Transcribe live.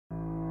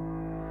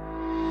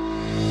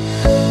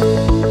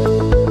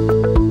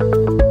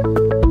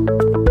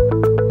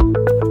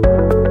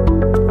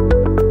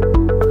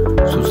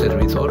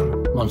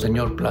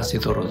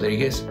Placido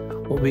Rodriguez,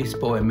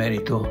 obispo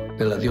emérito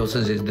de la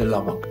diócesis de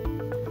Lubbock.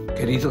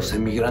 Queridos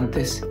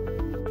emigrantes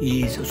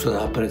y sus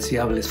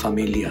apreciables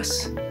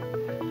familias,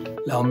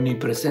 la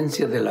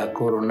omnipresencia de la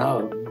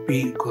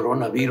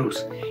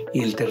coronavirus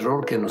y el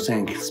terror que nos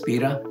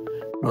inspira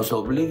nos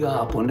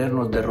obliga a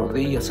ponernos de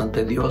rodillas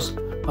ante Dios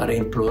para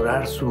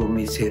implorar su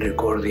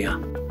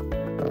misericordia.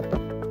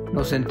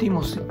 Nos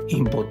sentimos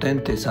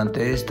impotentes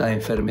ante esta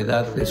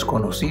enfermedad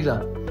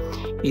desconocida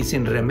y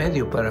sin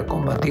remedio para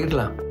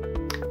combatirla.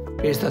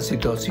 Esta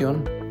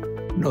situación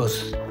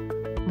nos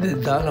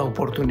da la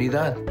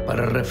oportunidad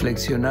para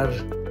reflexionar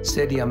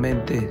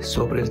seriamente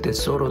sobre el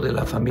tesoro de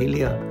la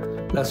familia,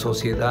 la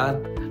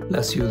sociedad,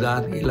 la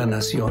ciudad y la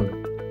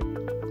nación.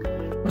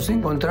 Nos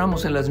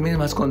encontramos en las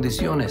mismas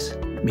condiciones,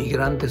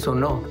 migrantes o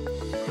no,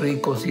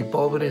 ricos y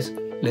pobres,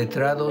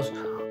 letrados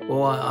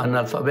o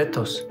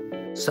analfabetos,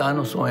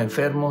 sanos o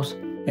enfermos,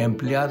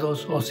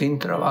 empleados o sin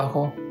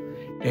trabajo,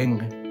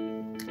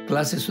 en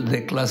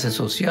clase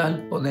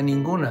social o de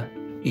ninguna,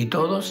 y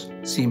todos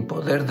sin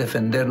poder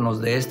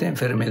defendernos de esta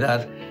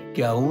enfermedad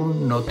que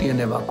aún no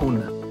tiene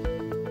vacuna.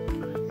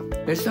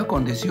 Esta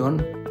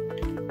condición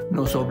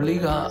nos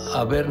obliga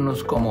a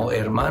vernos como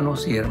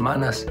hermanos y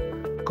hermanas,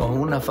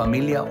 como una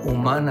familia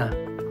humana,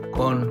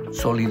 con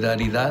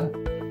solidaridad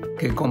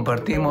que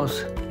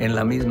compartimos en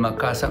la misma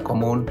casa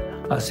común,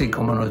 así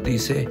como nos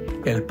dice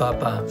el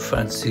Papa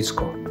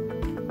Francisco.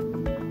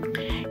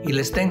 Y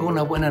les tengo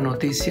una buena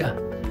noticia.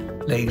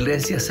 La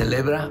iglesia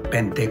celebra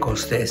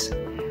Pentecostés,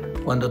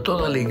 cuando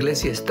toda la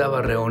iglesia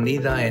estaba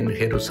reunida en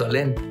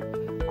Jerusalén,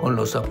 con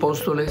los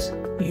apóstoles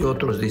y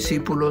otros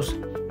discípulos,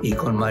 y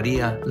con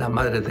María, la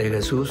Madre de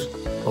Jesús,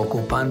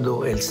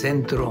 ocupando el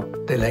centro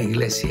de la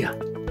iglesia.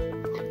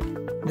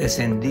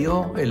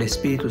 Descendió el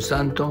Espíritu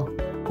Santo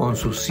con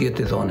sus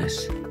 7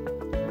 dones,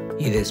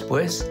 y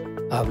después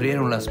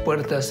abrieron las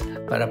puertas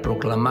para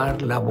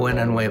proclamar la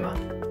buena nueva.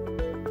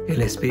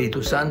 El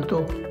Espíritu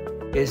Santo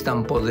es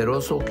tan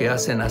poderoso que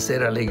hace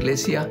nacer a la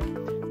iglesia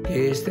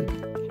que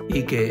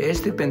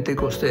este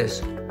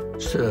Pentecostés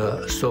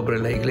sobre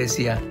la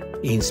iglesia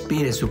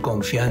inspire su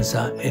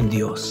confianza en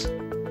Dios.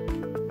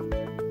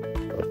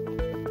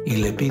 Y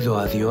le pido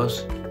a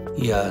Dios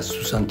y a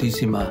su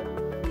Santísima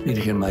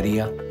Virgen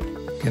María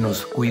que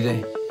nos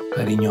cuide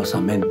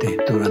cariñosamente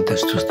durante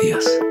estos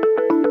días.